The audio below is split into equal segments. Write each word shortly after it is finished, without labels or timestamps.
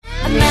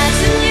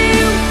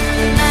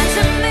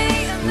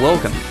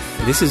Welcome.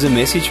 This is a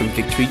message from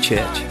Victory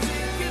Church.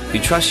 We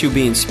trust you'll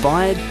be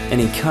inspired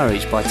and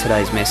encouraged by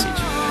today's message.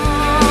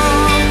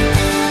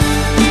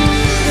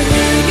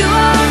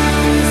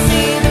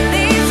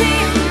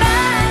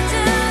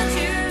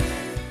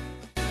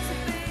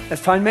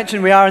 As Tone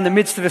mentioned, we are in the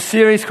midst of a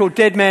series called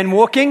Dead Man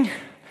Walking,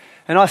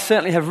 and I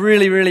certainly have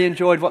really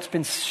enjoyed what's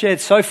been shared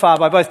so far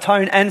by both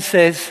Tone and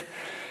Sez.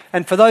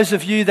 And for those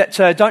of you that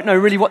don't know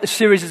really what this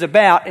series is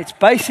about, it's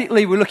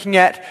basically we're looking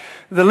at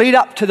the lead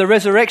up to the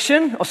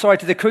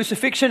to the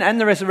crucifixion and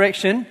the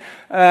resurrection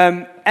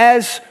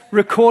as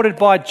recorded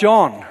by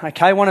John,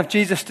 one of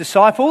Jesus'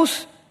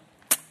 disciples.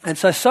 And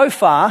so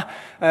far,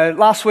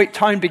 last week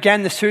Tone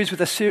began the series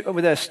with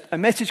a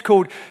message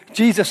called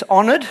Jesus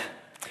Honoured,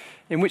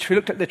 in which we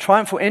looked at the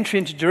triumphal entry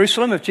into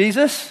Jerusalem of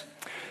Jesus.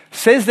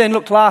 Sez then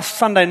looked last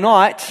Sunday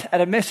night at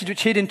a message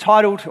which he'd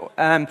entitled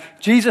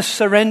Jesus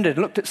Surrendered,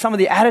 looked at some of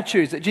the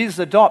attitudes that Jesus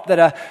adopted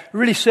that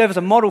really serve as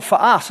a model for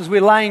us as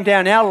we're laying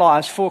down our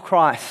lives for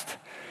Christ.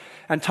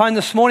 And Tone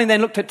this morning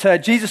then looked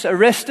at Jesus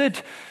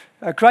Arrested,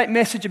 a great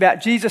message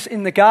about Jesus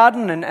in the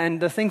garden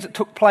and the things that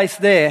took place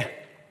there.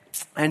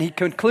 And he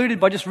concluded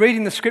by just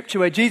reading the scripture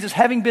where Jesus,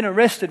 having been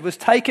arrested, was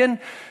taken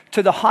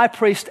to the high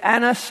priest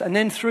Annas and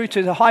then through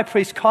to the high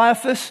priest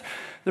Caiaphas.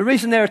 The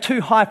reason there are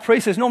two high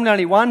priests, there's normally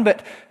only one,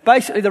 but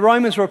basically the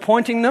Romans were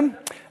appointing them.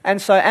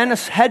 And so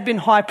Annas had been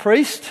high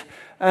priest,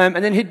 and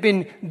then he'd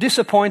been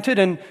disappointed,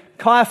 and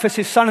Caiaphas,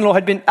 his son-in-law,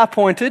 had been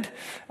appointed.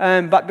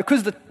 But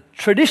because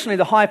traditionally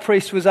the high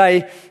priest was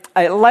a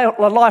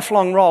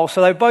lifelong role,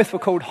 so they both were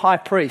called high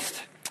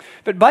priest.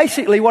 But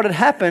basically what had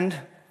happened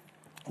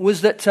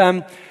was that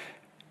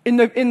in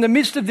the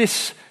midst of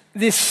this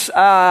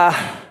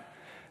scam,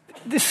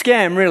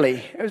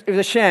 really, it was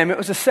a sham, it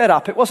was a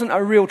setup, it wasn't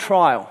a real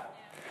trial.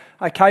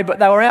 But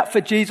they were out for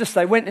Jesus.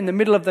 They went in the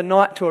middle of the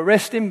night to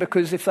arrest him,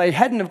 because if they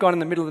hadn't have gone in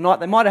the middle of the night,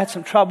 they might have had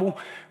some trouble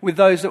with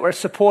those that were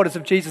supporters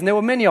of Jesus. And there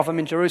were many of them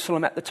in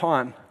Jerusalem at the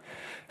time.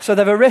 So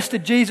they've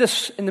arrested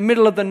Jesus in the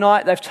middle of the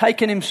night. They've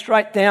taken him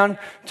straight down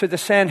to the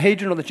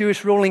Sanhedrin, or the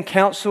Jewish ruling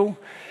council.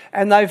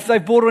 And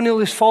they've brought in all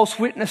these false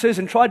witnesses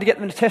and tried to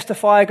get them to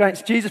testify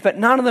against Jesus. But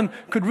none of them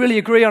could really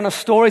agree on a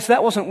story, so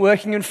that wasn't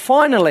working. And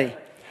finally,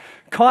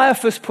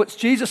 Caiaphas puts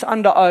Jesus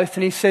under oath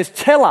and he says,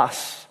 "Tell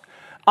us,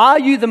 are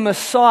you the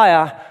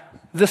Messiah,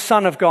 the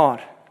Son of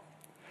God?"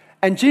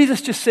 And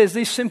Jesus just says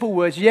these simple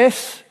words,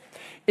 "Yes,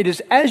 it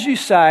is as you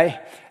say,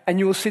 and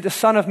you will see the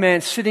Son of Man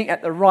sitting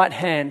at the right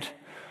hand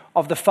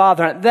of the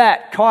Father." And at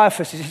that,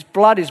 Caiaphas, his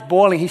blood is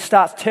boiling. He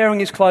starts tearing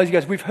his clothes. He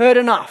goes, "We've heard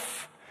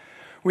enough.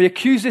 We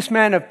accuse this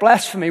man of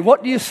blasphemy.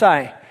 What do you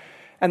say?"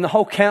 And the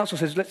whole council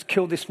says, "Let's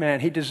kill this man.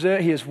 He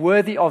is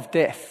worthy of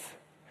death."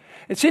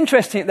 It's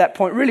interesting at that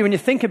point, really, when you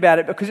think about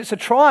it, because it's a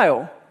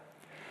trial.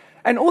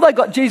 And all they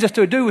got Jesus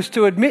to do was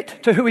to admit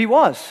to who he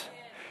was.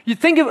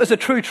 You'd think if it was a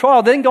true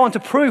trial, then go on to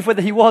prove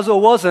whether he was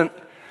or wasn't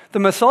the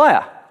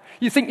Messiah.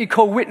 You think you'd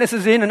call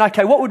witnesses in and,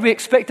 what would we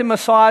expect a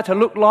Messiah to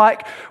look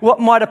like? What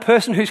might a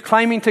person who's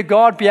claiming to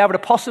God be able to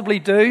possibly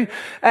do?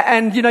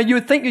 And, you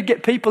would think you'd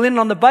get people in, and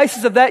on the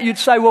basis of that, you'd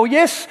say, well,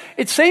 yes,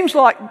 it seems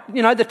like,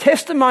 the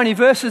testimony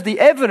versus the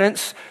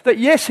evidence that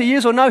yes, he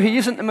is or no, he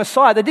isn't the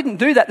Messiah. They didn't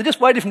do that. They just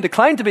waited for him to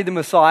claim to be the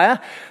Messiah.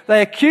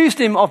 They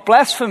accused him of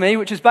blasphemy,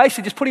 which is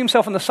basically just putting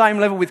himself on the same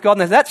level with God.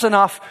 And that's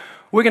enough.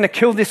 We're going to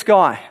kill this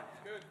guy.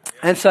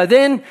 And so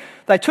then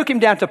they took him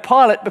down to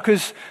Pilate,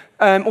 because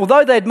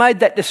although they'd made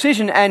that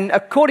decision, and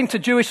according to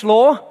Jewish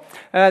law,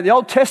 the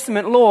Old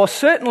Testament law,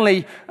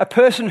 certainly a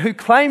person who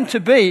claimed to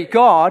be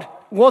God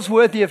was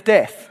worthy of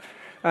death.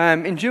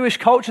 In Jewish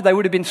culture, they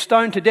would have been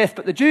stoned to death,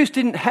 but the Jews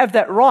didn't have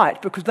that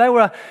right because they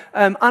were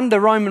under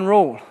Roman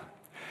rule.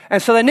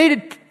 And so they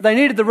needed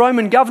the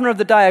Roman governor of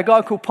the day, a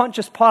guy called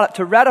Pontius Pilate,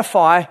 to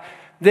ratify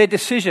their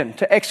decision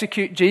to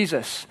execute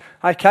Jesus.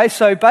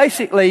 So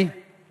basically,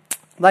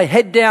 they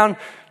head down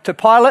to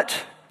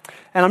Pilate,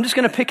 and I'm just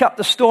going to pick up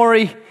the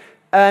story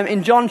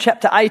in John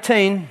chapter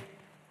 18,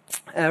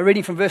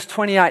 reading from verse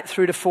 28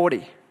 through to 40.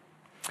 It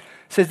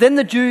says, "Then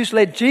the Jews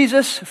led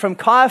Jesus from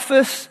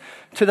Caiaphas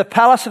to the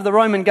palace of the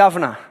Roman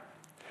governor.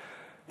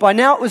 By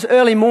now it was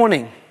early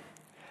morning,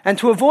 and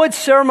to avoid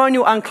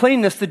ceremonial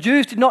uncleanness, the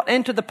Jews did not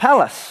enter the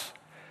palace.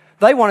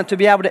 They wanted to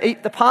be able to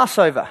eat the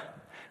Passover."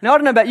 Now, I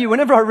don't know about you,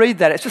 whenever I read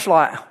that, it's just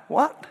like,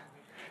 what?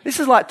 This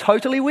is like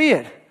totally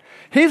weird.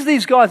 Here's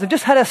these guys, they've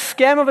just had a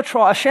sham of a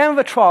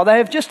trial. They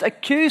have just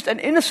accused an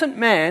innocent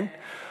man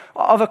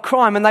of a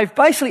crime, and they've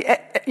basically,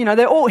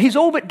 he's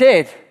all but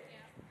dead.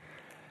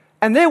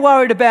 And they're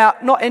worried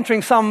about not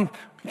entering some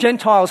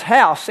Gentile's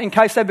house in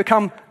case they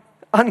become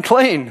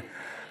unclean.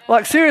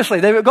 Like, seriously,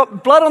 they've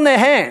got blood on their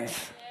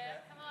hands.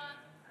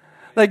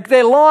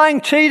 They're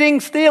lying, cheating,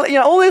 stealing,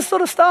 all this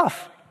sort of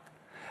stuff.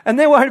 And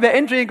they're worried about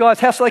entering a guy's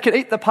house so they can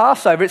eat the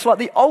Passover. It's like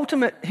the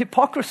ultimate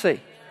hypocrisy.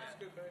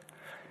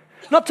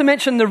 Not to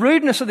mention the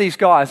rudeness of these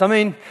guys. I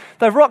mean,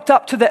 they've rocked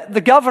up to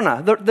the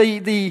governor,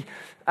 the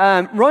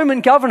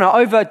Roman governor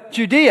over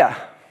Judea.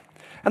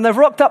 And they've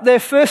rocked up there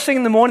first thing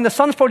in the morning. The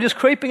sun's probably just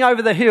creeping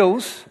over the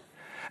hills.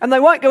 And they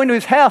won't go into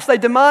his house. They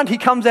demand he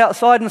comes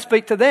outside and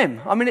speak to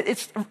them. I mean,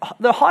 it's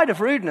the height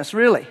of rudeness,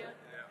 really.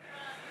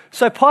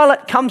 So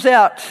Pilate comes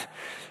out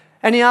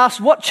and he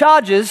asks, what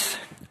charges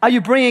are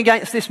you bringing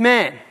against this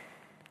man?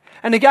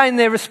 And again,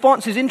 their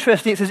response is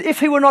interesting. It says, if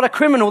he were not a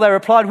criminal, they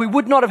replied, we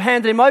would not have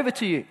handed him over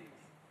to you.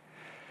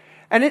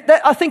 And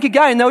I think,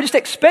 again, they were just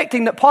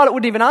expecting that Pilate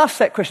wouldn't even ask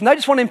that question. They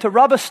just want him to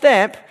rubber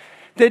stamp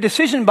their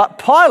decision. But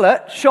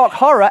Pilate, shock,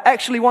 horror,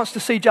 actually wants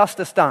to see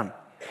justice done.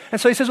 And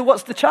so he says, well,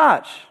 what's the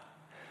charge?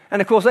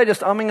 And of course, they're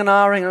just umming and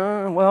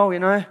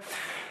ahhing,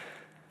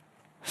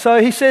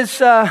 So he says,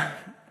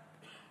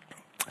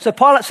 so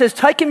Pilate says,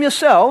 take him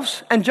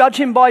yourselves and judge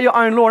him by your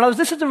own law. In other words,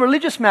 this is a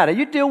religious matter.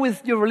 You deal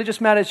with your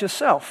religious matters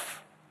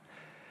yourself.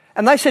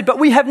 And they said, but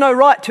we have no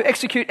right to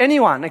execute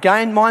anyone.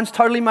 Again, mine's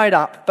totally made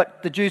up,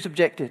 but the Jews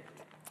objected.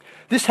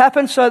 This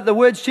happened so that the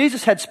words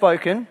Jesus had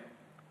spoken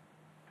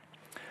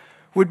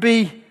would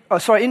be,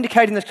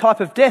 indicating the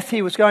type of death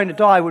he was going to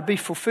die would be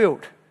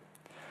fulfilled.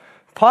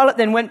 Pilate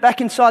then went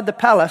back inside the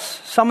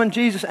palace, summoned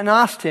Jesus and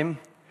asked him,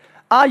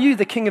 are you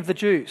the king of the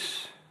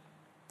Jews?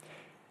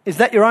 Is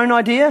that your own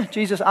idea?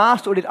 Jesus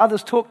asked, or did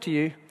others talk to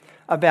you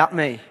about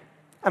me?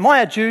 Am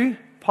I a Jew?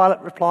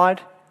 Pilate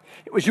replied.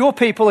 It was your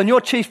people and your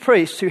chief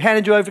priests who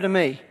handed you over to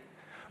me.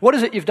 What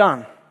is it you've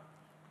done?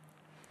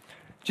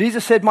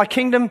 Jesus said, my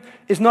kingdom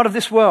is not of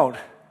this world.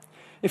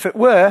 If it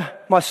were,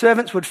 my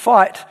servants would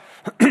fight,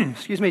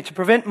 to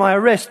prevent my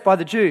arrest by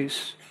the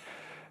Jews.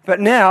 But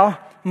now,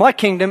 my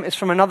kingdom is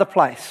from another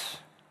place.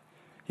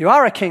 You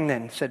are a king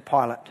then, said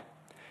Pilate.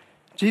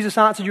 Jesus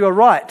answered, you are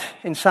right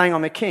in saying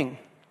I'm a king.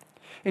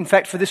 In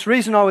fact, for this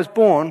reason I was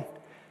born,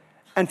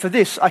 and for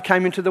this I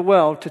came into the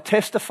world, to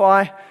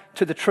testify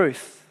to the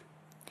truth.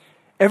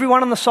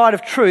 Everyone on the side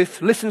of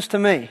truth listens to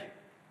me.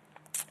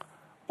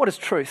 What is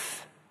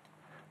truth?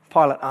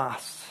 Pilate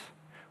asked.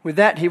 With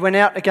that, he went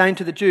out again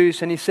to the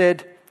Jews and he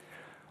said,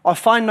 I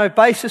find no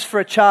basis for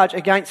a charge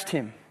against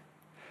him.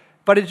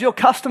 But it is your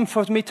custom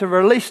for me to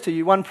release to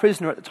you one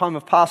prisoner at the time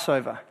of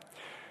Passover.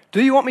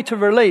 Do you want me to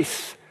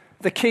release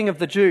the king of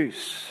the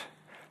Jews?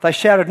 They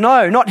shouted,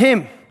 no, not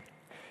him.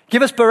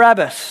 Give us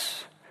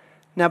Barabbas.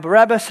 Now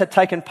Barabbas had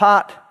taken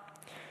part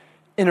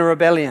in a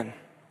rebellion.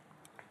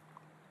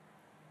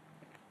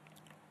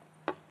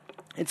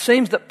 It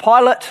seems that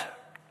Pilate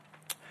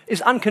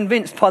is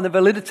unconvinced by the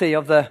validity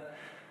of the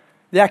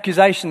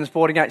accusations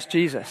brought against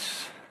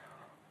Jesus.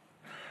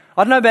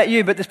 I don't know about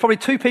you, but there's probably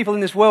two people in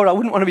this world I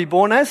wouldn't want to be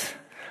born as.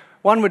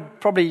 One would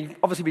probably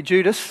obviously be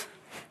Judas,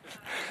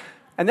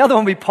 and the other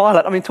one would be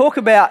Pilate. I mean, talk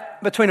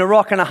about between a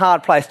rock and a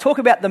hard place. Talk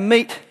about the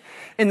meat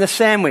in the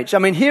sandwich. I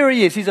mean, here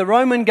he is. He's a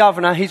Roman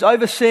governor. He's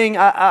overseeing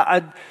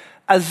a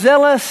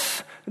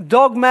zealous,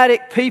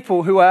 dogmatic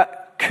people who are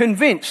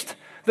convinced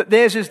that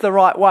theirs is the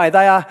right way.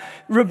 They are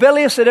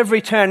rebellious at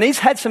every turn. He's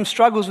had some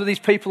struggles with these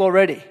people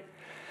already.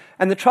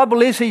 And the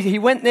trouble is, he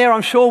went there,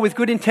 I'm sure, with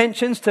good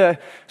intentions to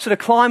sort of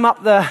climb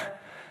up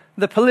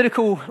the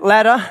political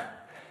ladder.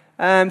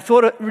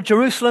 Thought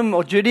Jerusalem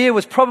or Judea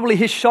was probably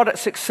his shot at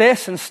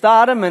success and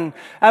stardom and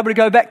able to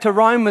go back to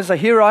Rome as a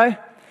hero.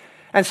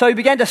 And so he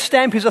began to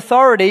stamp his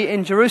authority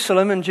in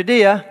Jerusalem and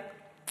Judea.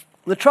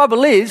 The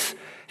trouble is,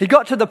 he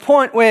got to the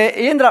point where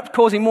he ended up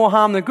causing more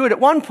harm than good. At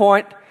one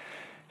point,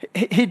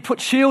 he'd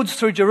put shields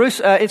through in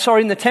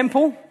the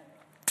temple.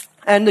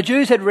 And the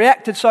Jews had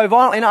reacted so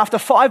violently, and after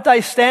 5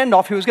 days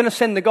standoff, he was going to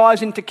send the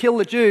guys in to kill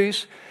the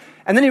Jews.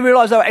 And then he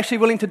realized they were actually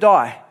willing to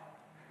die.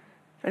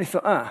 And he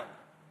thought,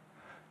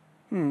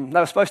 they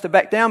were supposed to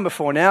back down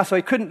before now, so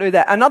he couldn't do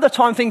that. Another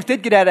time things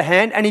did get out of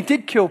hand, and he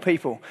did kill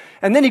people.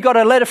 And then he got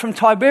a letter from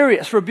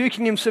Tiberius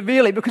rebuking him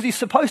severely because he's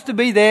supposed to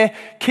be there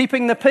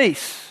keeping the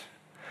peace,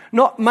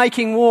 not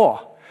making war.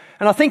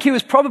 And I think he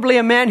was probably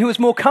a man who was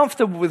more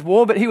comfortable with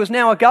war, but he was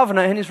now a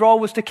governor, and his role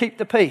was to keep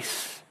the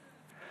peace.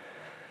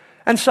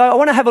 And so I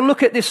want to have a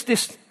look at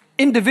this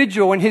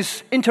individual and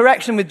his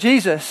interaction with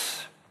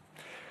Jesus.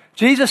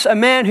 Jesus, a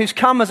man who's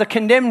come as a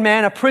condemned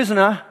man, a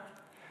prisoner,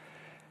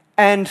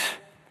 and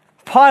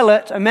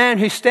Pilate, a man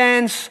who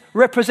stands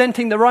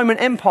representing the Roman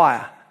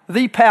Empire,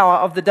 the power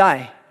of the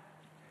day.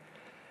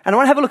 And I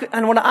want to have a look and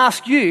I want to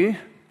ask you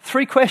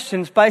 3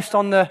 questions based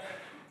on the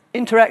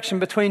interaction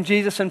between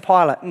Jesus and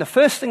Pilate. And the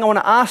first thing I want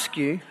to ask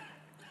you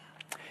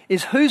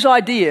is, whose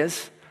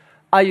ideas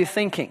are you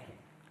thinking?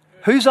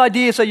 Whose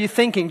ideas are you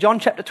thinking? John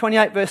chapter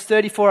 28, verse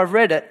 34, I've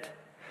read it.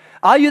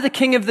 Are you the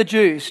king of the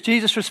Jews?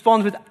 Jesus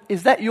responds with,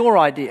 is that your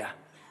idea?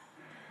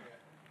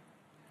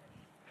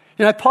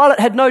 You know, Pilate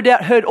had no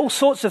doubt heard all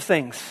sorts of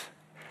things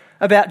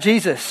about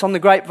Jesus on the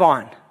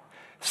grapevine.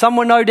 Some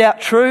were no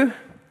doubt true.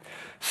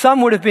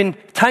 Some would have been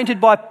tainted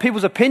by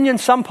people's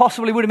opinions. Some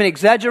possibly would have been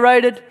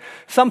exaggerated.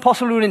 Some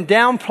possibly would have been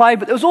downplayed.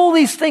 But there was all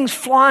these things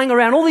flying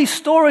around, all these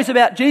stories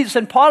about Jesus,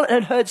 and Pilate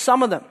had heard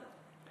some of them.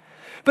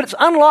 But it's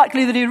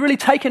unlikely that he had really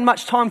taken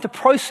much time to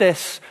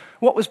process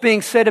what was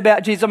being said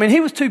about Jesus. I mean, he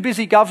was too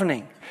busy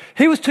governing.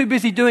 He was too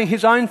busy doing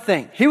his own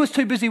thing. He was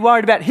too busy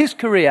worried about his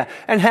career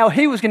and how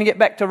he was going to get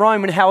back to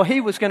Rome and how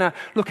he was going to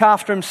look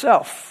after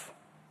himself.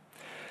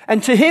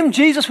 And to him,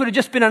 Jesus would have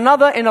just been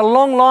another in a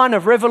long line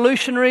of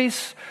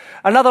revolutionaries,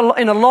 another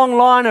in a long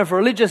line of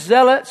religious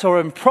zealots or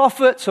in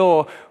prophets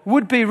or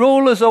would-be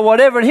rulers or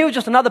whatever, and he was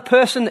just another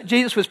person that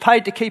Jesus was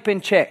paid to keep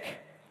in check.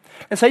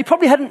 And so he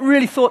probably hadn't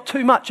really thought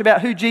too much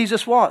about who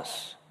Jesus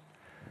was.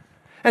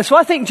 And so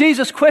I think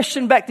Jesus'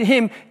 question back to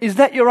him, is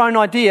that your own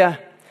idea,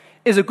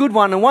 is a good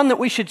one, and one that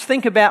we should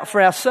think about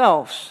for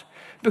ourselves.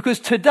 Because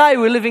today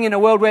we're living in a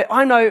world where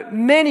I know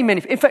many,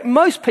 in fact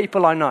most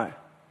people I know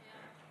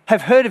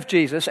have heard of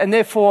Jesus and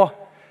therefore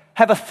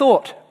have a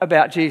thought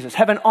about Jesus,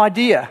 have an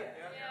idea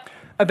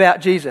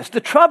about Jesus. The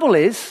trouble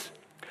is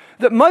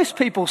that most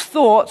people's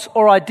thoughts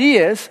or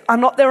ideas are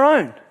not their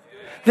own.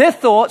 Their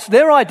thoughts,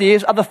 their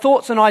ideas are the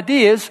thoughts and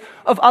ideas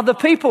of other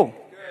people.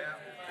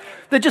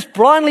 They're just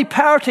blindly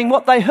parroting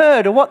what they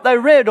heard or what they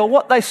read or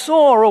what they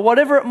saw or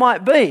whatever it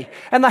might be.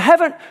 And they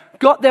haven't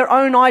got their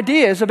own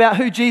ideas about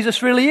who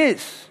Jesus really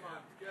is.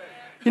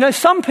 You know,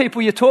 some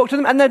people you talk to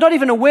them and they're not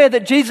even aware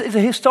that Jesus is a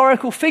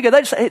historical figure.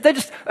 They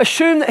just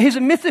assume that he's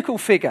a mythical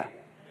figure.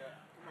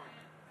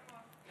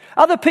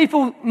 Other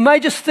people may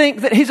just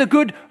think that he's a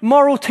good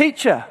moral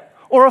teacher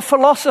or a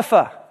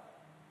philosopher.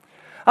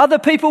 Other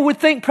people would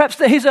think perhaps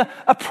that he's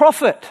a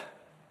prophet.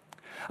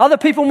 Other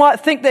people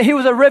might think that he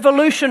was a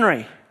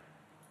revolutionary,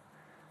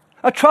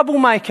 a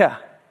troublemaker,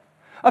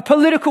 a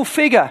political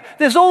figure.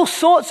 There's all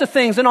sorts of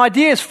things and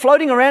ideas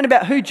floating around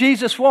about who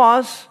Jesus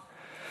was.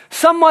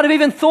 Some might have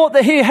even thought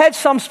that he had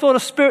some sort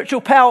of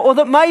spiritual power, or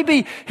that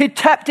maybe he'd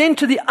tapped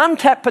into the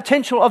untapped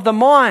potential of the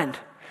mind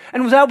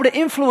and was able to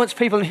influence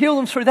people and heal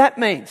them through that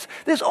means.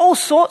 There's all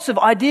sorts of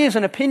ideas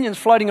and opinions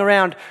floating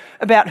around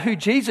about who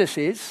Jesus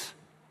is.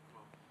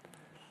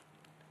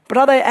 But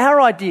are they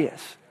our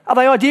ideas? Are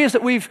they ideas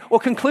that or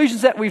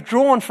conclusions that we've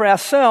drawn for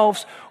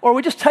ourselves, or are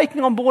we just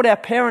taking on board our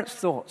parents'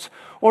 thoughts,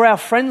 or our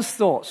friends'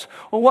 thoughts,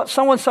 or what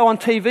so-and-so on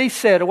TV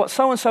said, or what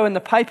so-and-so in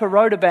the paper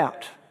wrote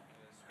about?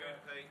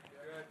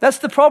 That's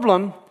the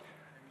problem.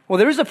 Well,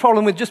 there is a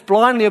problem with just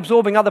blindly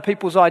absorbing other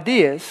people's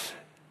ideas,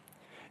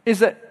 is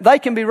that they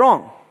can be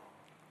wrong.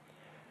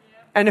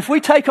 And if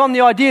we take on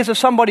the ideas of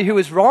somebody who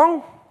is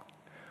wrong,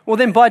 well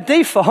then by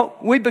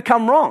default we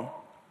become wrong.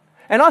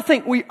 And I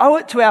think we owe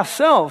it to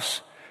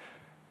ourselves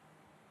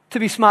to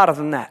be smarter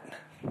than that.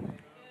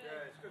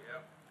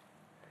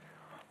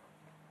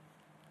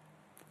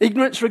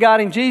 Ignorance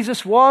regarding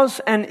Jesus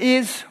was and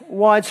is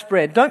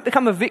widespread. Don't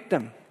become a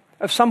victim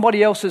of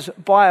somebody else's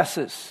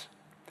biases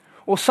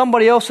or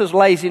somebody else's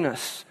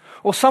laziness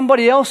or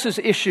somebody else's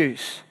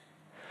issues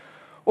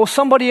or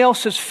somebody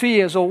else's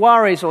fears or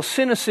worries or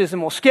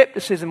cynicism or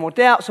skepticism or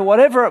doubts or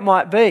whatever it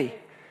might be.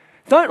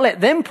 Don't let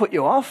them put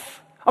you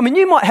off. I mean,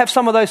 you might have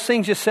some of those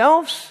things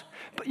yourselves,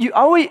 but you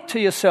owe it to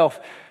yourself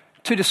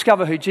to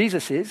discover who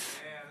Jesus is.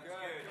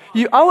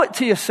 You owe it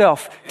to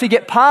yourself to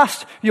get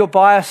past your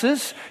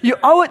biases. You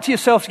owe it to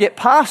yourself to get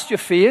past your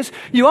fears.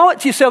 You owe it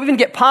to yourself even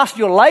to get past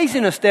your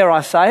laziness, dare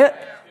I say it.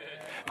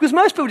 Because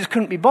most people just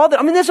couldn't be bothered.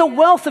 I mean, there's a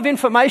wealth of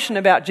information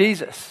about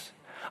Jesus.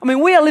 I mean,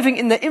 we are living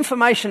in the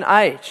information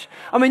age.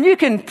 I mean, you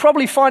can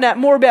probably find out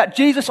more about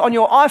Jesus on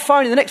your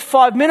iPhone in the next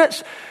 5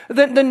 minutes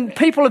than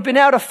people have been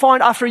able to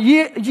find after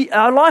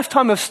a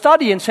lifetime of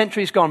study in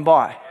centuries gone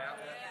by.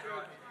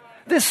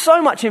 There's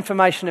so much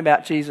information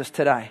about Jesus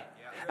today.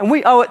 And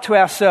we owe it to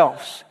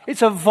ourselves.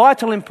 It's of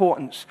vital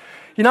importance.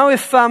 You know,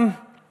 if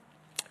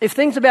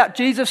things about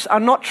Jesus are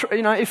not true,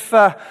 you know, if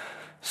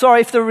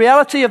the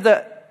reality of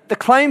the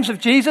claims of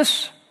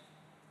Jesus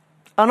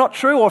are not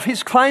true, or if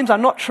his claims are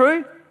not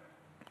true,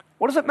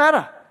 what does it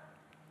matter?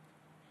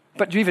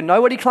 But do you even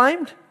know what he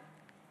claimed?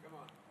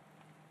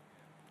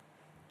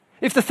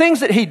 If the things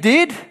that he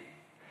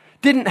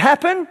didn't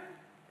happen,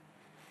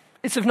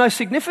 it's of no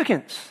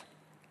significance.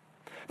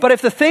 But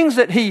if the things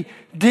that he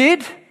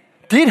did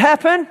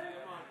happen,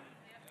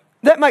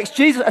 that makes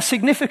Jesus a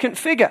significant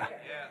figure.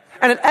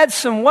 And it adds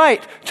some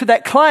weight to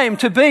that claim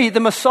to be the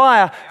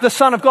Messiah, the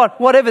Son of God.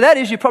 Whatever that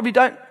is, you probably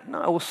don't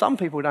know. Well, some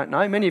people don't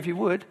know. Many of you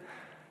would.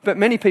 But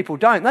many people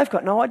don't. They've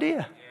got no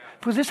idea.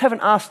 Because they just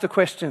haven't asked the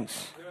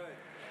questions.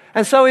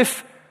 And so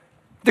if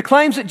the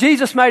claims that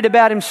Jesus made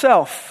about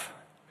himself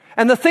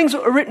and the things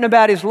that were written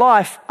about his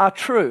life are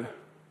true,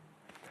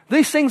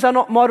 these things are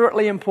not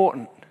moderately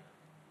important.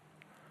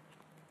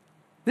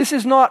 This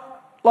is not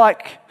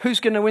like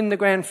who's going to win the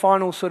grand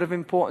final sort of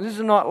importance. This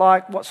is not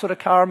like what sort of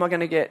car am I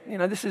going to get. You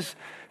know, this is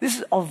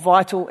of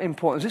vital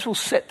importance. This will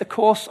set the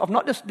course of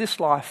not just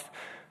this life,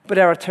 but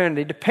our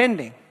eternity,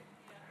 depending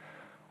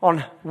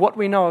on what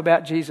we know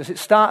about Jesus. It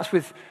starts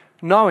with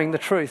knowing the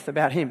truth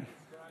about him.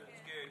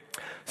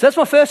 So that's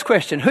my first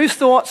question. Whose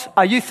thoughts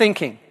are you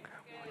thinking?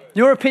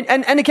 Your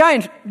opinion. And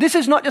again, this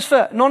is not just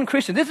for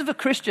non-Christians. This is for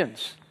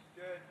Christians.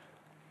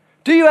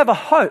 Do you have a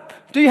hope?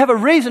 Do you have a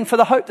reason for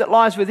the hope that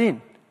lies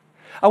within?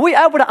 Are we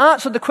able to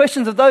answer the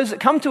questions of those that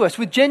come to us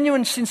with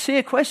genuine,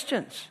 sincere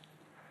questions?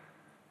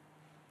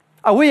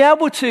 Are we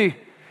able to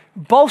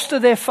bolster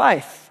their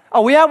faith?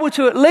 Are we able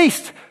to at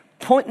least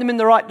point them in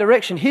the right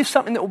direction? Here's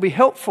something that will be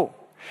helpful.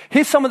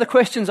 Here's some of the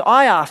questions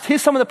I asked.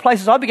 Here's some of the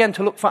places I began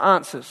to look for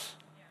answers.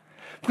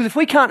 Because if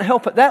we can't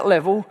help at that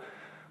level,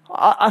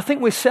 I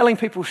think we're selling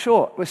people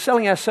short. We're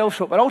selling ourselves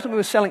short, but ultimately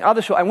we're selling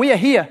others short. And we are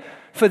here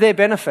for their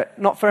benefit,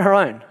 not for our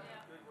own.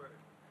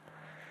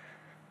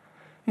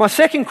 My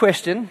second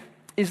question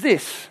is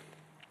this: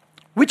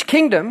 which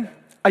kingdom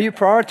are you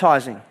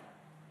prioritizing?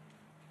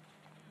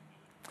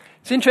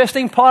 It's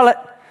interesting, Pilate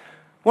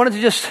wanted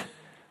to just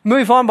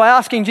move on by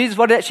asking Jesus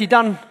what he'd actually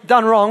done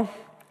wrong.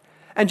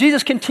 And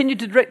Jesus continued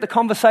to direct the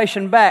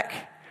conversation back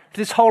to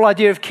this whole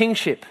idea of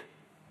kingship.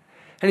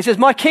 And he says,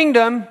 my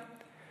kingdom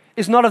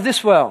is not of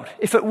this world.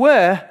 If it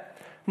were,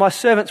 my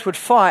servants would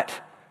fight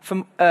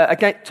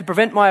to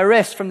prevent my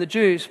arrest from the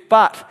Jews.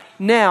 But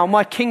now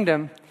my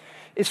kingdom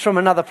is from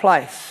another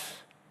place.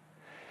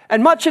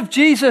 And much of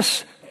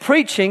Jesus'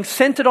 preaching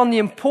centered on the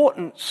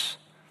importance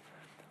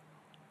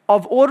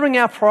of ordering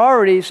our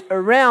priorities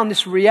around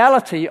this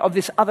reality of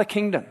this other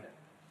kingdom.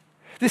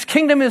 This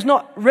kingdom is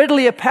not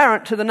readily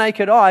apparent to the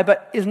naked eye,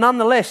 but is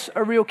nonetheless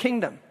a real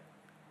kingdom.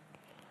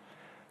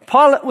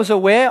 Pilate was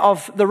aware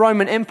of the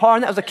Roman Empire,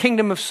 and that was a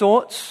kingdom of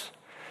sorts.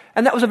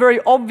 And that was a very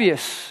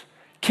obvious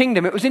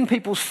kingdom. It was in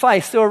people's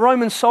face. There were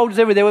Roman soldiers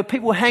everywhere. There were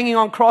people hanging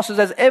on crosses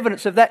as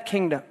evidence of that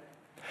kingdom.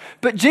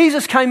 But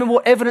Jesus came and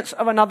brought evidence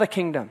of another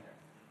kingdom.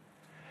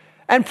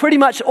 And pretty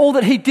much all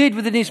that he did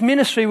within his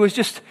ministry was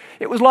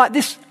it was like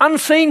this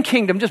unseen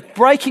kingdom just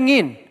breaking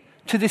in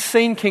to this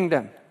seen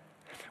kingdom.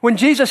 When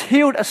Jesus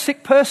healed a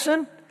sick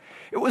person,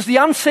 it was the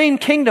unseen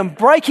kingdom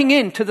breaking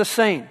into the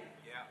seen.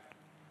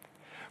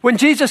 When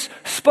Jesus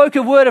spoke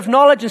a word of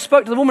knowledge and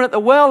spoke to the woman at the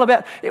well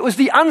about, it was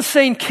the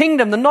unseen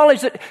kingdom, the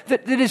knowledge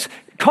that is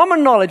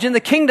common knowledge in the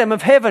kingdom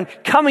of heaven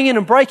coming in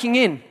and breaking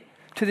in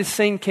to this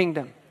seen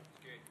kingdom.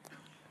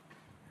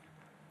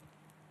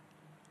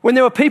 When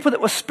there were people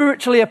that were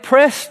spiritually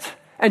oppressed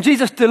and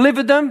Jesus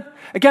delivered them,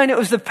 again, it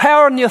was the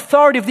power and the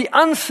authority of the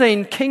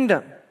unseen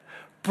kingdom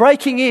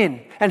breaking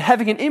in and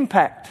having an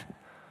impact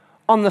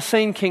on the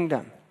seen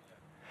kingdom.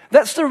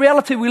 That's the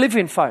reality we live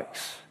in,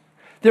 folks.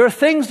 There are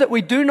things that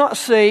we do not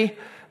see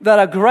that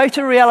are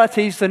greater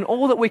realities than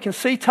all that we can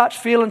see, touch,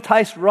 feel, and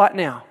taste right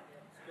now.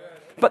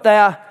 But they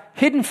are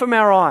hidden from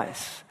our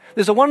eyes.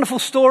 There's a wonderful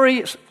story,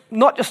 it's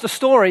not just a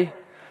story,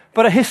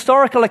 but a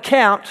historical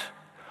account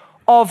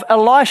of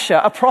Elisha,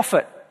 a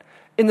prophet,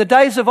 in the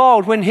days of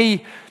old when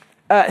he,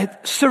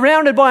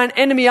 surrounded by an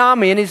enemy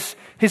army, and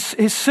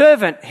his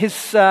servant,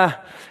 his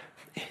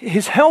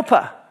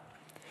helper,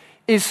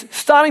 is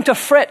starting to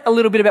fret a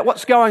little bit about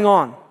what's going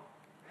on.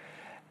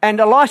 And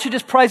Elisha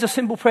just prays a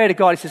simple prayer to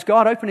God. He says,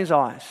 God, open his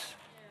eyes.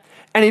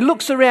 And he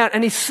looks around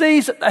and he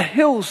sees that the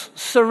hills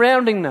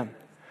surrounding them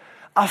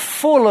are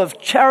full of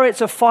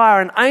chariots of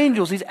fire and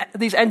angels,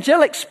 these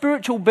angelic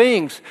spiritual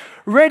beings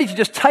ready to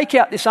just take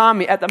out this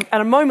army at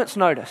a moment's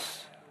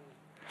notice.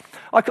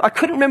 I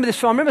couldn't remember this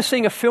film. I remember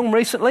seeing a film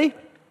recently,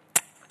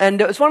 and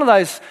it was one of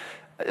those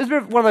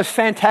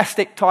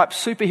fantastic type,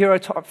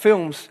 superhero type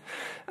films.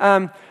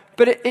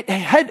 But it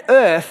had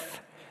Earth,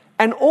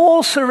 and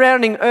all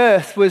surrounding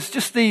Earth was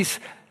just these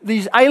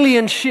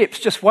alien ships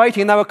just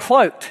waiting, and they were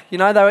cloaked. They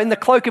were in the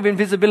cloak of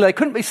invisibility. They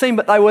couldn't be seen,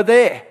 but they were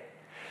there.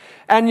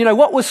 And,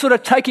 what was sort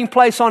of taking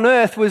place on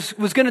Earth was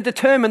going to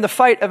determine the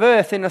fate of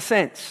Earth in a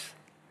sense.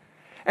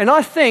 And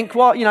I think,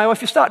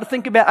 if you start to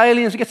think about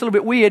aliens, it gets a little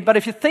bit weird, but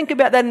if you think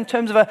about that in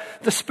terms of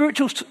the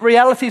spiritual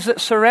realities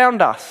that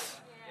surround us,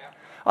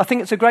 I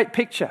think it's a great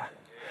picture.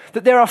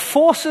 That there are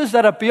forces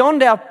that are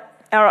beyond our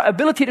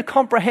ability to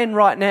comprehend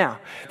right now.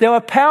 There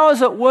are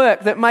powers at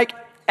work that make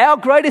our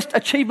greatest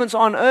achievements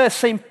on Earth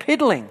seem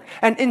piddling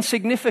and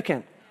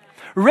insignificant,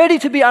 ready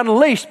to be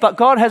unleashed, but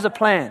God has a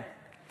plan.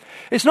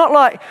 It's not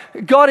like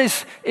God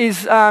is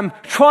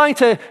trying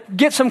to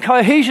get some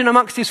cohesion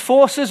amongst his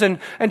forces and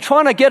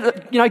trying to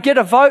get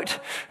a vote,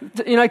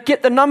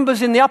 get the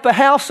numbers in the upper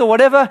house or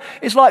whatever.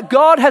 It's like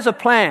God has a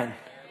plan.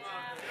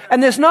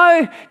 And there's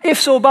no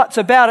ifs or buts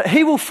about it.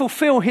 He will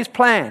fulfill his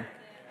plan.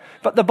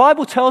 But the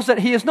Bible tells that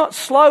he is not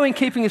slow in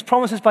keeping his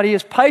promises, but he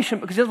is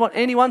patient because he doesn't want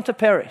anyone to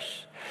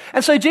perish.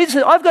 And so Jesus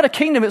said, I've got a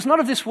kingdom. It's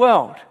not of this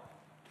world.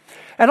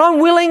 And I'm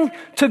willing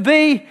to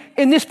be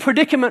in this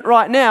predicament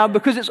right now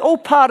because it's all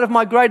part of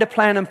my greater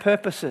plan and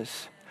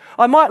purposes.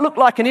 I might look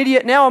like an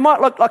idiot now. I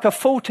might look like a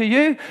fool to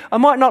you. I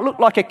might not look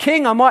like a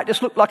king. I might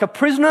just look like a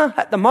prisoner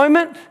at the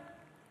moment.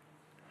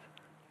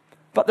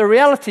 But the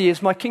reality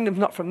is my kingdom's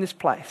not from this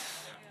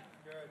place.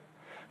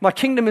 My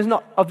kingdom is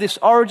not of this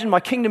origin. My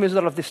kingdom is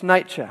not of this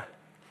nature.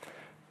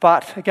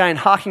 But again,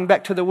 harking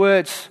back to the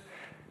words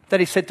that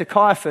he said to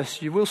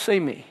Caiaphas, you will see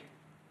me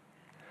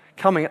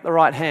coming at the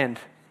right hand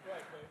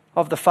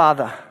of the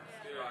Father.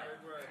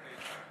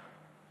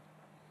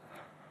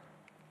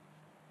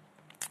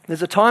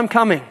 There's a time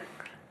coming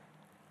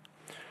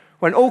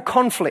when all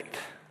conflict,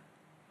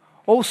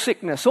 all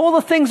sickness, all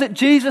the things that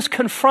Jesus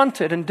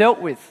confronted and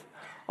dealt with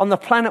on the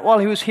planet while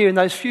he was here in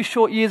those few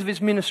short years of his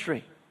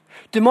ministry,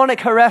 demonic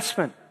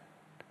harassment,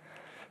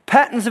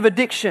 patterns of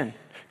addiction,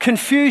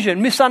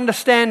 confusion,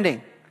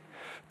 misunderstanding,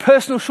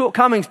 personal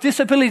shortcomings,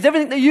 disabilities,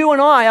 everything that you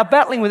and I are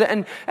battling with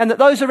and that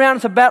those around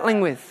us are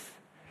battling with,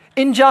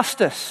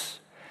 injustice,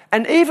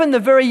 and even the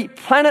very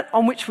planet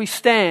on which we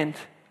stand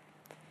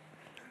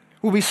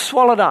will be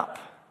swallowed up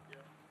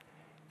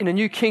in a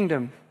new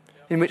kingdom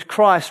in which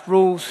Christ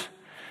rules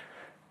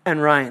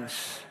and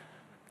reigns.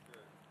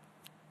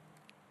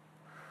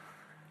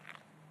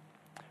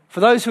 For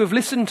those who have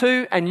listened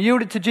to and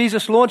yielded to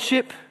Jesus'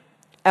 lordship,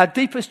 our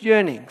deepest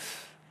yearnings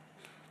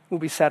will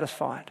be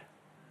satisfied.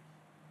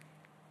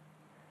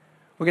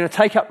 We're going to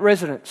take up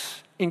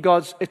residence in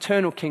God's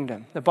eternal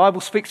kingdom. The Bible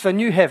speaks of a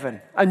new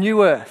heaven, a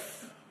new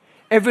earth.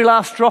 Every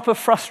last drop of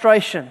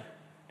frustration,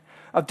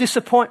 of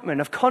disappointment,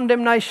 of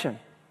condemnation,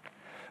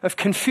 of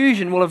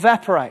confusion will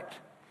evaporate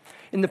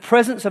in the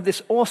presence of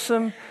this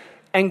awesome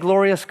and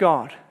glorious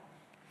God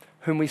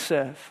whom we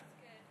serve.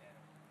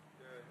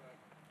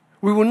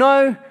 We will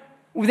know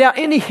without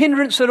any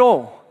hindrance at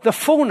all the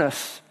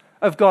fullness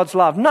of God's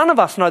love. None of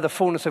us know the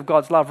fullness of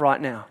God's love right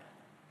now.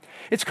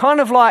 It's kind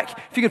of like,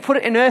 if you could put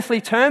it in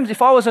earthly terms,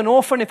 if I was an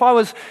orphan, if I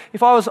was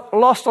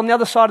lost on the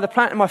other side of the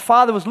planet and my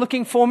father was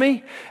looking for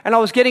me and I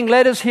was getting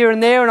letters here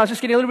and there and I was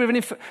just getting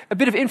a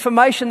bit of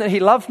information that he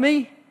loved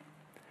me,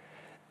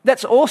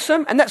 that's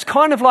awesome. And that's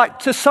kind of like,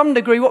 to some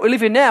degree, what we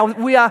live in now.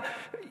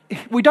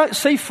 We don't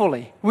see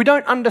fully. We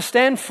don't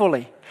understand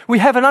fully. We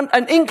have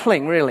an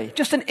inkling, really,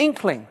 just an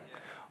inkling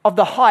of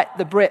the height,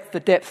 the breadth,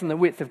 the depth and the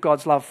width of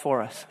God's love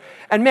for us.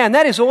 And man,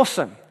 that is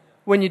awesome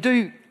when you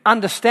do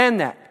understand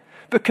that.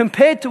 But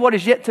compared to what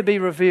is yet to be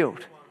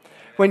revealed,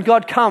 when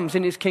God comes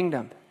in his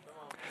kingdom.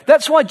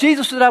 That's why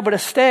Jesus was able to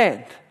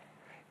stand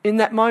in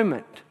that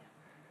moment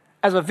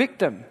as a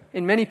victim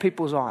in many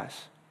people's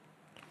eyes,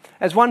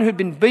 as one who'd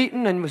been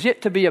beaten and was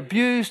yet to be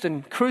abused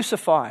and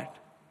crucified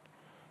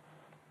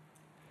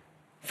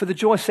for the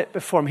joy set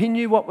before him. He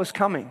knew what was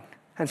coming,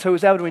 and so he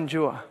was able to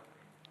endure.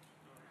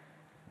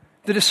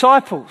 The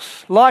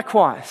disciples,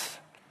 likewise,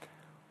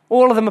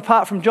 all of them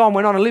apart from John,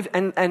 went on to live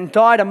and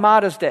died a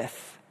martyr's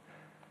death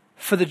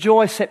for the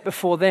joy set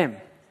before them.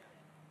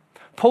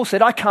 Paul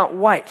said, I can't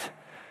wait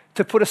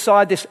to put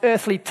aside this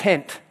earthly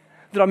tent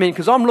that I'm in,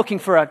 because I'm looking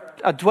for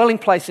a dwelling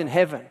place in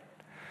heaven.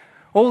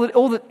 All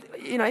that,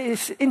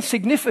 it's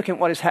insignificant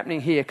what is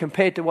happening here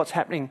compared to what's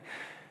happening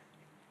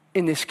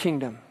in this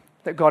kingdom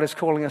that God is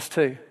calling us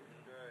to.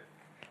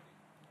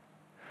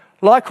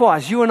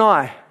 Likewise, you and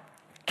I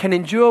can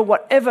endure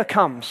whatever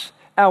comes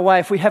our way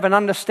if we have an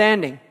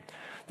understanding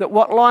that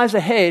what lies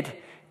ahead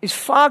is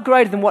far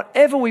greater than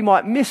whatever we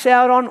might miss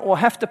out on or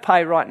have to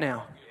pay right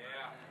now.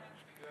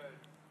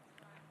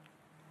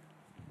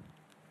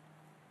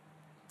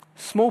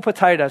 Small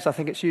potatoes, I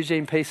think it's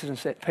Eugene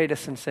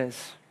Peterson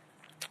says,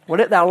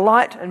 what our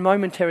light and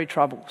momentary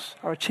troubles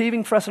are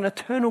achieving for us an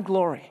eternal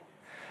glory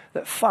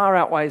that far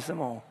outweighs them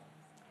all.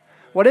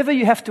 Whatever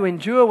you have to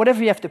endure,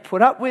 whatever you have to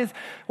put up with,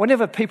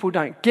 whenever people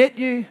don't get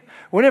you,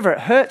 whenever it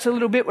hurts a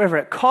little bit, whenever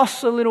it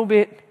costs a little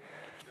bit,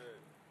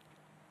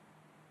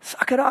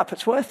 suck it up,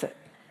 it's worth it.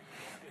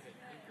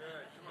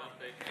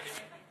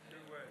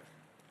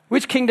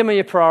 Which kingdom are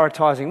you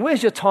prioritizing?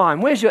 Where's your time?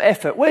 Where's your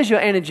effort? Where's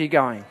your energy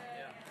going?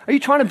 Are you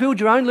trying to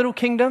build your own little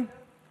kingdom?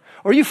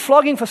 Or are you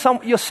flogging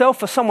yourself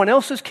for someone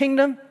else's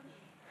kingdom?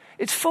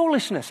 It's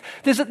foolishness.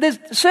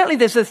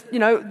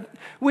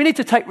 We need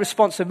to take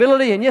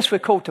responsibility, and yes, we're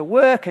called to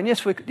work, and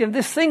yes,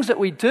 there's things that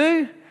we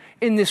do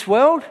in this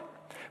world,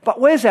 but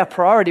where's our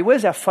priority?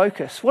 Where's our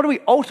focus? What are we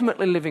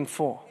ultimately living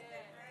for?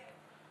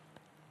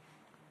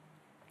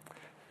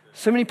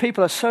 So many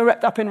people are so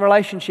wrapped up in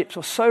relationships,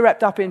 or so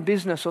wrapped up in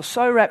business, or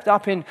so wrapped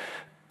up in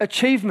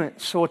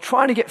achievements, or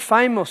trying to get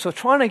famous, or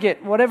trying to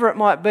get whatever it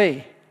might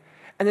be.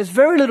 And there's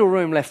very little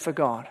room left for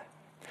God.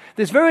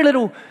 There's very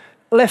little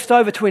left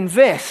over to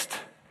invest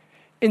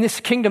in this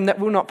kingdom that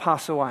will not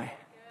pass away.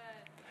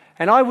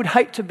 And I would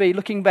hate to be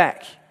looking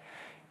back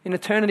in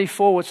eternity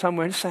forward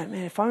somewhere and saying,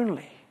 man, if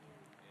only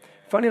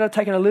I'd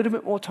taken a little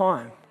bit more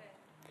time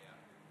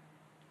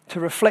to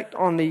reflect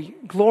on the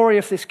glory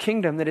of this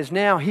kingdom that is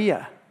now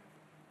here.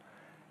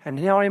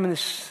 And now I am in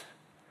this,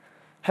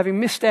 having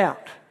missed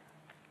out,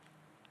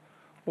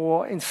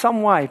 or in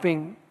some way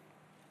being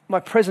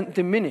my present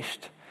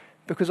diminished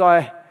because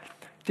I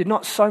did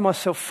not sow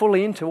myself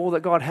fully into all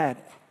that God had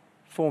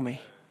for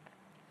me.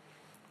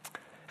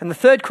 And the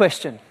third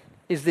question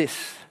is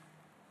this: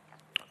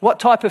 what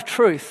type of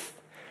truth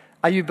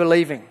are you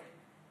believing?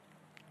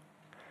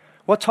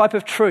 What type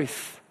of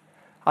truth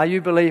are you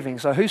believing?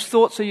 So whose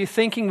thoughts are you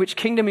thinking? Which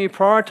kingdom are you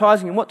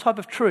prioritizing? And what type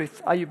of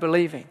truth are you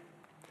believing?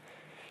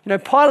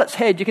 Pilate's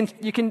head,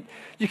 you can,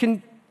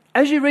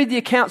 as you read the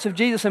accounts of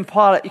Jesus and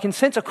Pilate, you can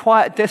sense a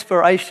quiet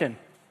desperation.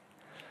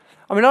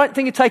 I don't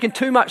think it's taken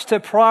too much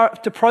to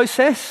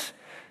process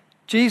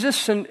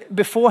Jesus and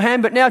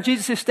beforehand, but now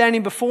Jesus is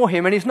standing before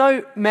him, and he's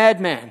no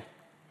madman.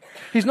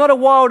 He's not a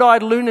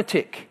wild-eyed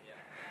lunatic.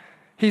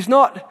 He's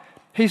not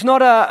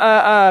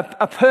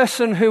a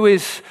person who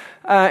is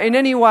in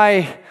any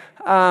way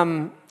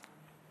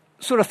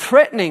sort of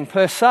threatening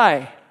per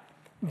se,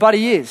 but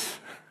he is.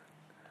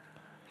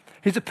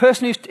 He's a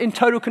person who's in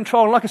total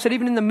control. And like I said,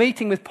 even in the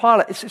meeting with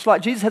Pilate, it's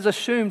like Jesus has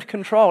assumed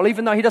control,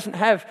 even though he doesn't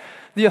have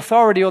the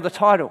authority or the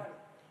title.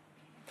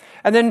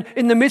 And then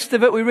in the midst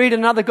of it, we read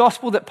another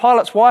gospel that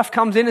Pilate's wife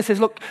comes in and says,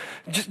 look,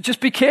 just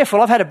be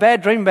careful. I've had a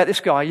bad dream about this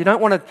guy. You don't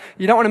want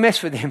to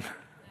mess with him.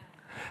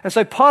 And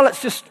so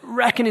Pilate's just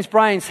racking his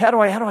brains. What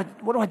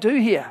do I do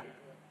here?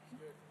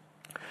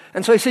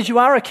 And so he says, you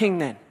are a king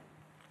then.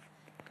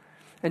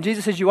 And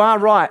Jesus says, you are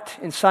right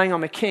in saying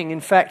I'm a king.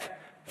 In fact,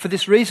 for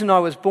this reason I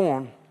was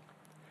born.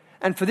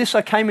 And for this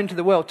I came into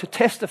the world, to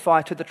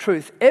testify to the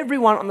truth.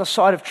 Everyone on the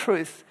side of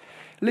truth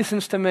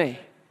listens to me.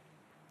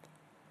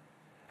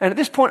 And at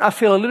this point I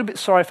feel a little bit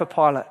sorry for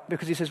Pilate,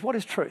 because he says, what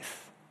is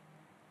truth?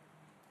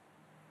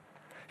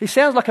 He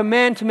sounds like a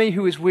man to me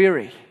who is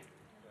weary.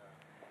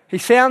 He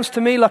sounds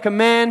to me like a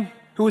man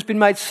who has been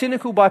made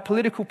cynical by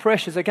political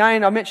pressures.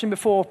 Again, I mentioned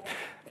before,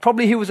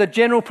 probably he was a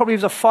general, probably he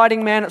was a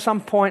fighting man at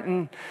some point,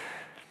 and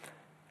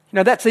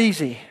that's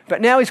easy. But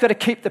now he's got to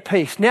keep the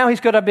peace. Now he's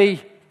got to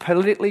be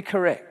politically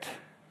correct.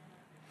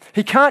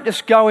 He can't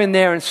just go in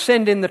there and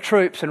send in the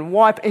troops and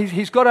wipe.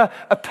 He's got to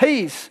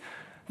appease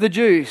the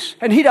Jews.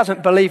 And he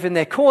doesn't believe in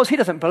their cause. He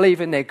doesn't believe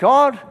in their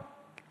God.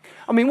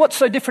 I mean, what's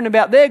so different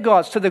about their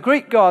gods to the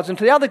Greek gods and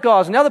to the other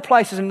gods and the other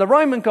places and the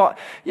Roman god?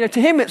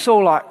 To him it's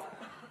all like,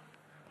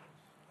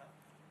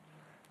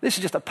 this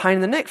is just a pain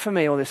in the neck for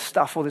me, all this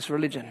stuff, all this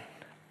religion.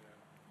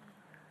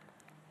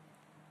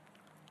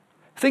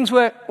 Things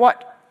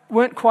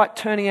weren't quite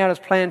turning out as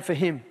planned for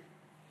him.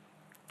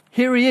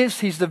 Here he is,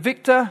 he's the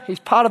victor, he's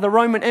part of the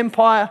Roman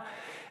Empire,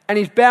 and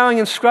he's bowing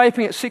and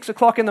scraping at 6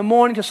 o'clock in the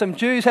morning to some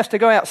Jews, has to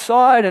go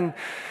outside, and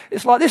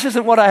it's like, this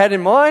isn't what I had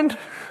in mind.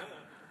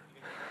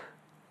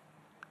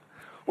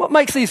 What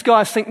makes these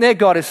guys think their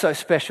God is so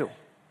special?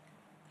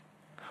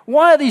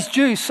 Why are these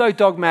Jews so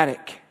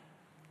dogmatic?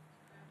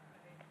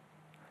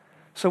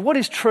 So what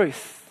is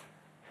truth?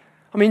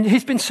 I mean,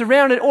 he's been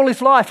surrounded all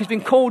his life, he's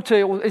been called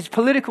to, his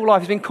political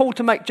life, he's been called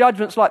to make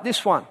judgments like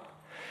this one.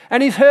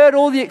 And he's heard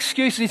all the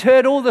excuses, he's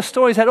heard all the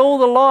stories, had all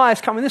the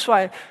lies coming this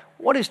way.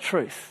 What is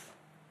truth?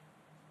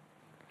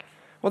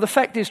 Well, the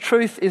fact is,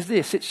 truth is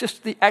this. It's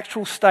just the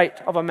actual state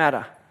of a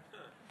matter.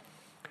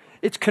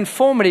 It's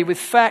conformity with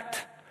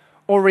fact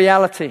or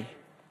reality.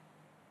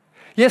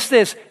 Yes,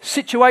 there's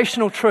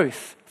situational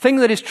truth, thing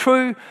that is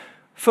true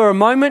for a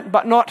moment,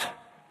 but not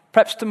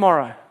perhaps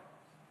tomorrow.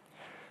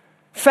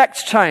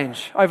 Facts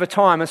change over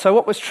time, and so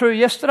what was true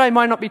yesterday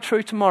might not be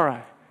true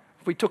tomorrow.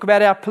 If we talk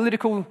about our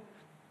political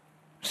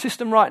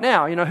system right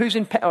now, who's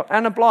in power?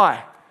 Anna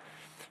Bligh.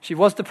 She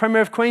was the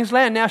Premier of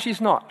Queensland, now she's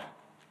not.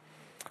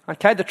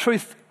 Okay, the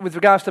truth with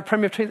regards to the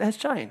Premier of Queensland has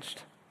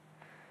changed.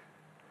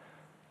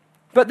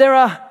 But there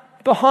are,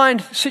 behind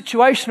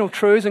situational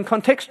truths and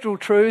contextual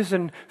truths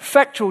and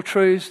factual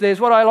truths, there's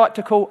what I like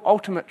to call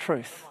ultimate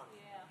truth.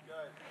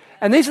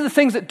 And these are the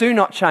things that do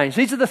not change.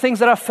 These are the things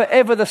that are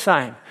forever the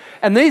same.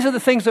 And these are the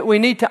things that we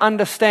need to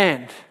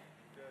understand.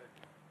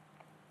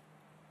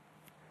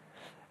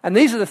 And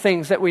these are the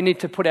things that we need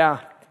to put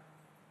our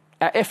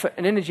effort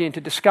and energy into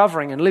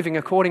discovering and living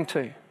according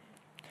to.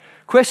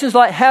 Questions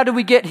like, how do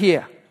we get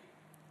here?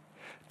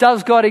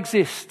 Does God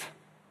exist?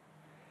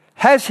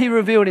 Has he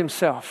revealed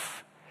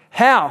himself?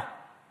 How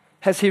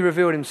has he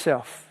revealed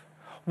himself?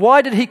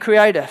 Why did he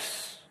create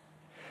us?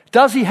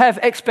 Does he have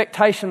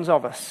expectations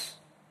of us?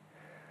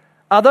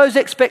 Are those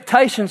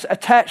expectations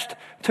attached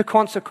to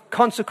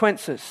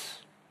consequences?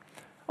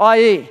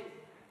 I.e.,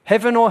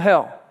 heaven or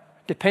hell,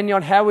 depending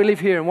on how we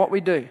live here and what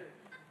we do.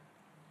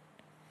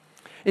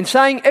 In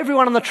saying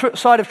everyone on the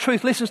side of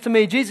truth listens to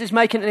me, Jesus is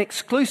making an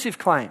exclusive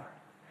claim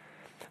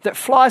that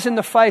flies in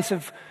the face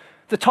of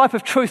the type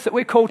of truth that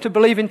we're called to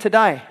believe in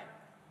today.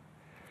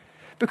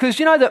 Because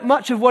you know that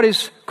much of what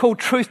is called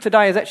truth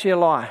today is actually a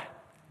lie.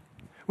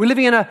 We're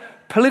living in a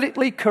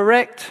politically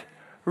correct,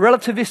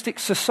 relativistic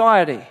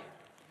society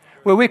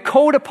where we're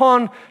called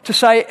upon to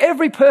say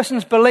every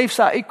person's beliefs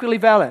are equally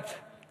valid.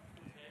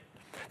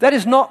 That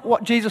is not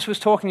what Jesus was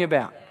talking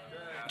about.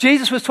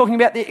 Jesus was talking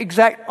about the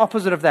exact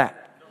opposite of that.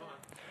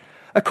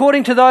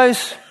 According to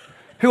those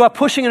who are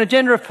pushing an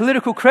agenda of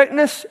political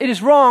correctness, it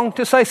is wrong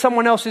to say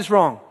someone else is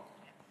wrong.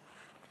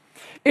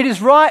 It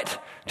is right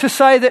to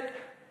say that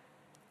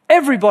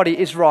everybody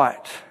is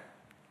right.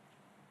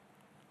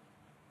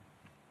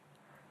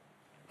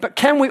 But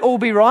can we all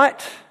be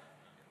right?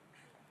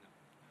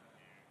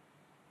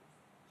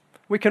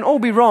 We can all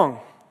be wrong,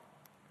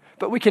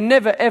 but we can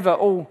never ever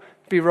all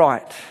be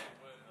right.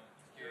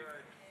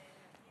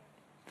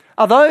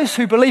 Are those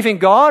who believe in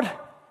God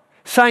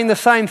saying the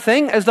same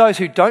thing as those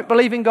who don't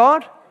believe in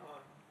God?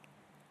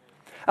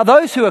 Are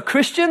those who are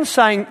Christians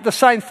saying the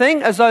same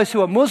thing as those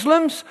who are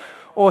Muslims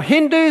or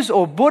Hindus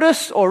or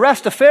Buddhists or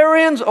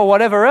Rastafarians or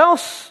whatever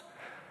else?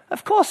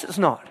 Of course it's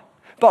not.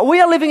 But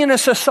we are living in a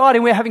society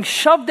we're having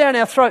shoved down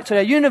our throats at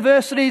our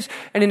universities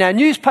and in our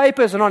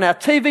newspapers and on our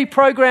TV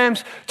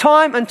programs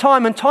time and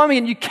time and time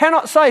again. You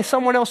cannot say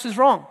someone else is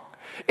wrong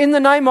in the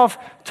name of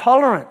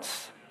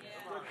tolerance.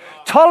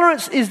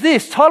 Tolerance is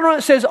this.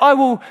 Tolerance says, I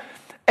will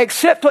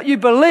accept what you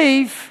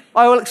believe.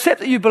 I will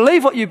accept that you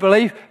believe what you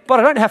believe, but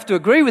I don't have to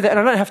agree with it and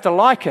I don't have to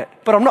like it,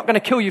 but I'm not going to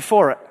kill you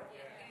for it.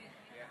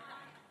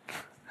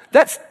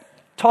 That's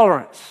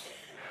tolerance.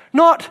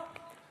 Not,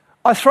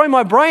 I throw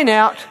my brain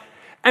out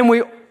and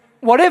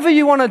whatever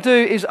you want to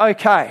do is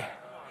okay.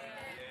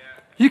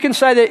 You can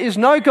say there is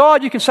no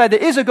God, you can say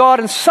there is a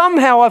God, and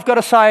somehow I've got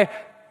to say,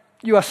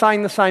 you are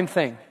saying the same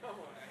thing.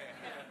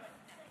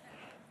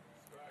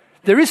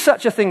 There is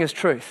such a thing as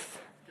truth.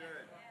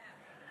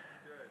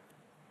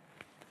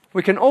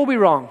 We can all be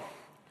wrong,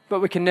 but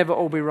we can never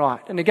all be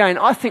right. And again,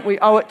 I think we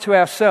owe it to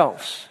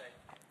ourselves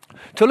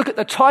to look at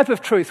the type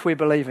of truth we're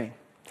believing,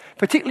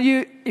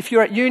 particularly if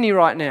you're at uni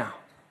right now.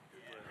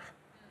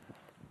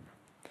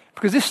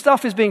 Because this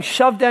stuff is being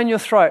shoved down your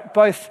throat,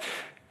 both,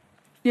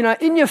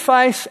 in your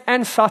face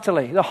and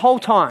subtly, the whole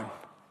time.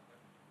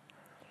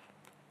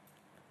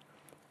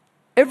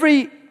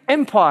 Every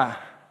empire,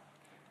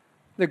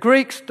 the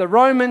Greeks, the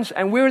Romans,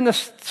 and we're in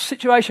this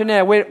situation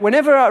now where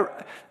whenever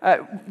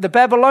the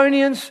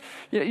Babylonians,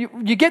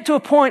 you get to a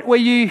point where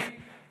you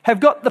have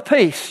got the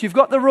peace, you've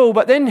got the rule,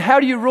 but then how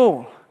do you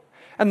rule?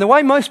 And the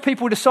way most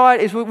people decide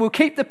is we'll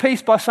keep the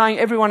peace by saying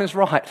everyone is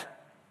right.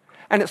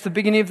 And it's the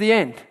beginning of the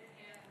end.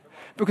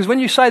 Because when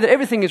you say that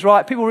everything is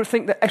right, people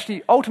think that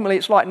actually ultimately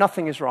it's like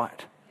nothing is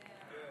right.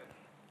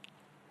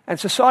 And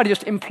society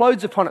just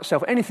implodes upon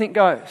itself. Anything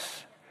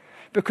goes.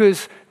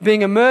 Because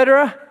being a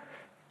murderer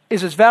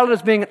is as valid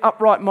as being an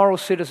upright moral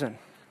citizen.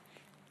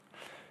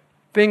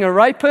 Being a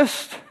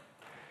rapist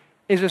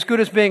is as good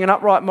as being an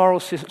upright moral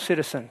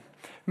citizen.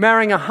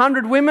 Marrying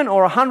 100 women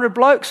or 100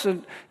 blokes,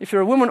 and if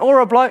you're a woman or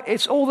a bloke,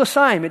 it's all the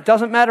same. It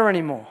doesn't matter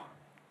anymore.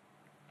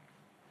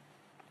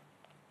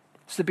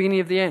 It's the beginning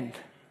of the end.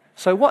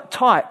 So what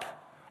type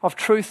of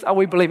truth are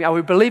we believing? Are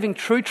we believing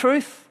true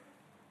truth?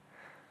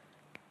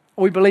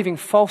 Are we believing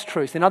false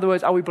truth? In other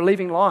words, are we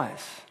believing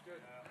lies?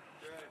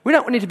 We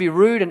don't need to be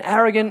rude and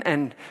arrogant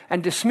and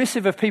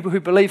dismissive of people who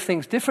believe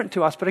things different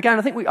to us. But again,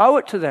 I think we owe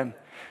it to them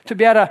to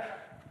be able to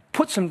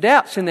put some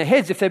doubts in their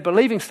heads if they're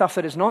believing stuff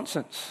that is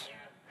nonsense.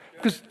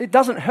 Because it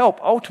doesn't help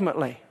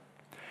ultimately.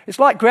 It's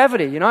like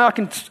gravity. I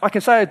can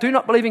say, I do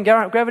not believe in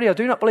gravity, I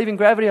do not believe in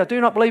gravity, I do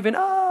not believe in...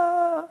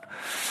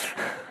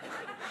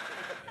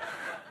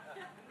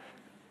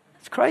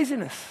 It's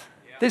craziness.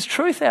 There's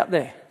truth out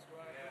there.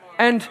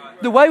 And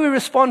the way we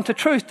respond to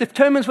truth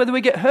determines whether we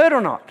get hurt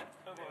or not.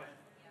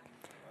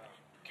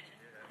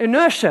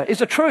 Inertia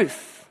is a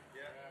truth.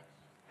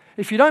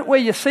 If you don't wear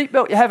your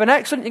seatbelt, you have an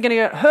accident, you're going to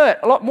get hurt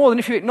a lot more than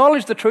if you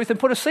acknowledge the truth and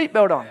put a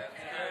seatbelt on.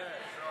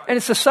 And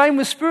it's the same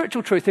with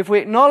spiritual truth. If we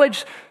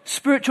acknowledge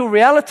spiritual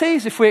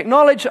realities, if we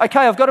acknowledge,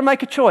 okay, I've got to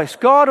make a choice,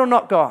 God or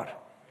not God.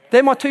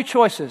 They're my two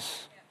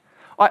choices.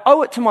 I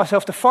owe it to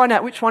myself to find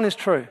out which one is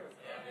true.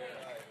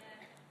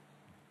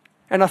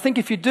 And I think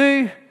if you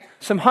do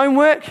some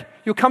homework,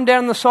 you'll come down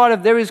on the side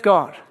of there is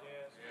God.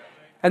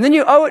 And then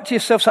you owe it to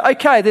yourself. So,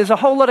 okay, there's a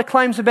whole lot of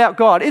claims about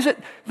God. Is it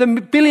the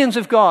billions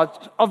of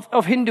gods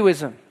of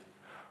Hinduism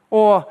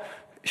or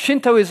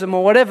Shintoism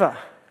or whatever?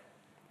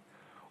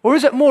 Or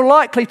is it more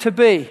likely to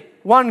be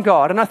one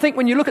God? And I think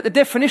when you look at the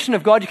definition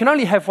of God, you can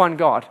only have one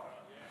God.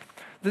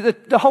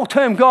 The whole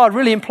term God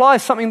really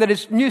implies something that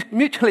is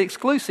mutually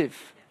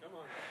exclusive.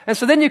 And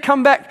so then you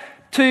come back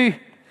to,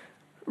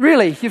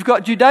 really, you've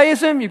got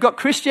Judaism, you've got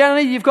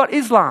Christianity, you've got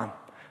Islam.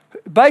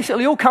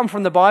 Basically all come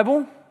from the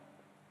Bible.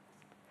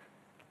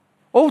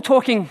 All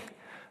talking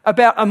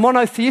about a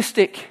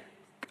monotheistic,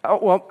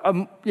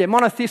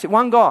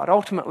 one God,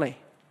 ultimately.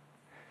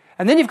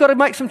 And then you've got to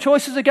make some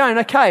choices again.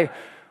 Okay,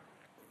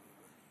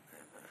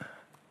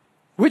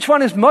 which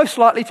one is most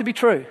likely to be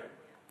true?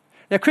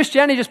 Now,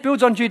 Christianity just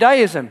builds on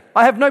Judaism.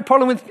 I have no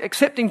problem with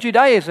accepting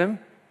Judaism.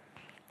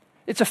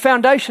 It's a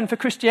foundation for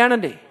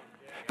Christianity.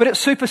 But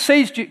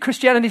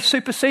Christianity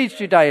supersedes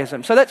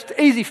Judaism. So that's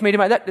easy for me to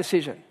make that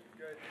decision.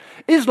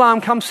 Islam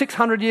comes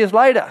 600 years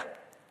later,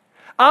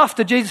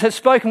 after Jesus has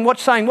spoken,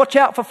 saying, watch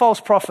out for false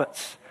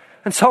prophets,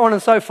 and so on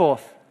and so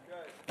forth.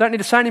 Don't need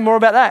to say any more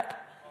about that.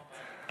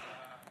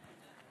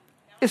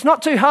 It's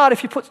not too hard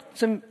if you put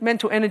some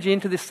mental energy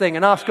into this thing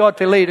and ask God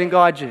to lead and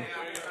guide you.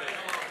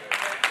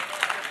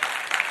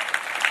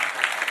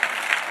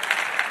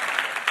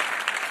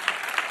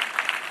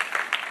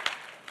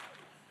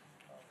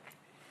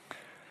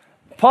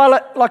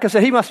 Pilate, like I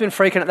said, he must have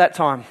been freaking at that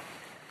time.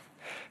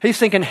 He's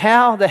thinking,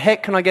 how the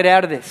heck can I get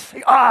out of this?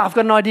 I've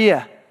got an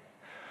idea.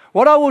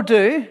 What I will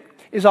do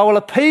is I will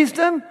appease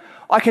them,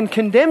 I can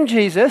condemn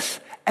Jesus,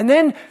 and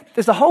then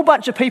there's a whole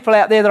bunch of people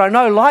out there that I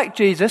know like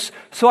Jesus,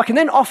 so I can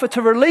then offer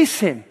to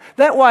release him.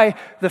 That way,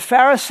 the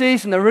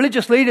Pharisees and the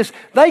religious leaders,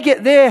 they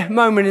get their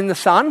moment in the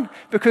sun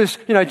because,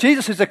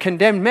 Jesus is a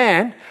condemned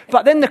man.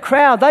 But then the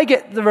crowd, they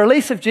get the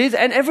release of Jesus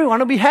and everyone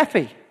will be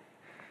happy.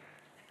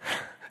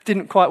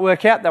 Didn't quite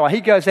work out that way.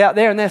 He goes out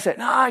there and they say,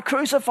 no,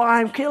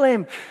 crucify him, kill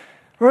him,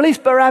 release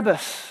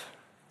Barabbas.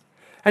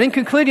 And in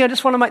concluding, I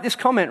just want to make this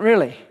comment,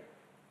 really.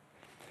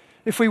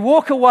 If we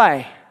walk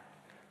away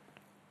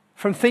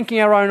from thinking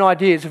our own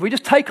ideas, if we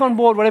just take on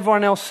board what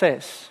everyone else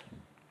says,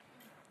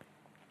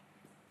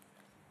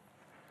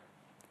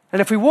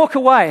 and if we walk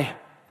away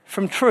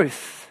from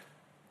truth,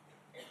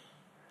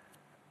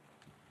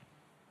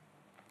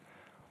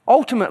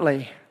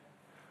 ultimately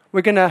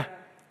we're going to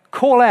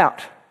call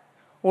out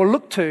or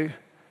look to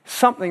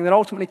something that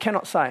ultimately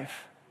cannot save.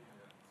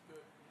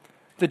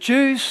 The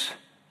Jews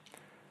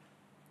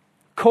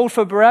called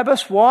for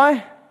Barabbas.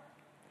 Why?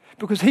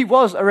 Because he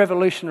was a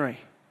revolutionary.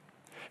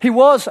 He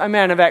was a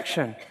man of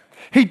action.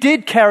 He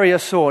did carry a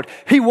sword.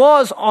 He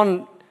was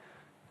on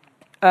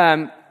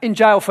in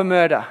jail for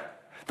murder.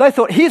 They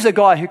thought, here's a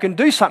guy who can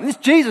do something. This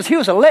Jesus, he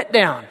was a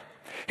letdown.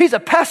 He's a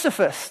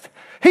pacifist.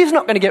 He's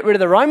not going to get rid of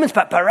the Romans,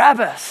 but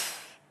Barabbas.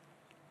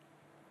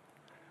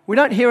 We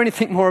don't hear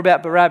anything more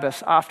about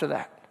Barabbas after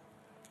that.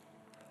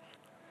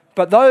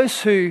 But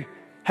those who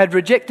had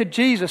rejected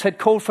Jesus had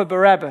called for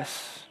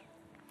Barabbas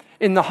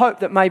in the hope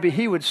that maybe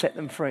he would set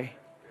them free,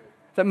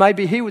 that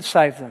maybe he would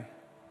save them.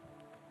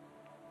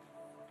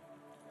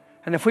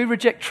 And if we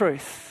reject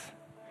truth,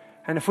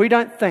 and if we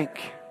don't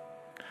think,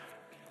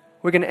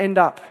 we're going to end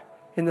up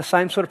in the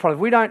same sort of problem.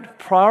 If we don't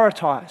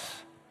prioritize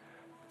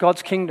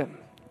God's kingdom,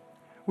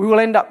 we will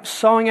end up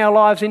sowing our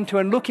lives into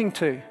and looking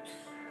to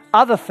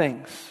other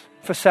things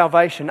for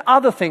salvation,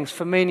 other things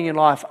for meaning in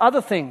life,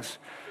 other things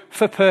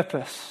for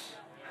purpose,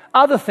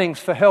 other things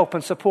for help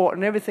and support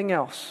and everything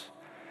else.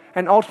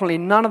 And ultimately,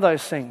 none of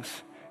those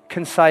things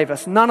can save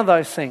us. None of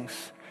those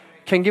things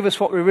can give us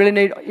what we really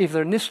need,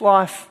 either in this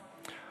life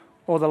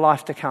or the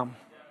life to come.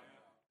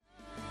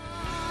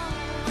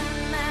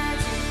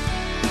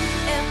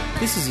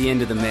 This is the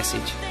end of the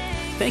message.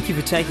 Thank you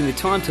for taking the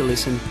time to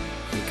listen,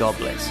 and God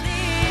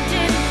bless.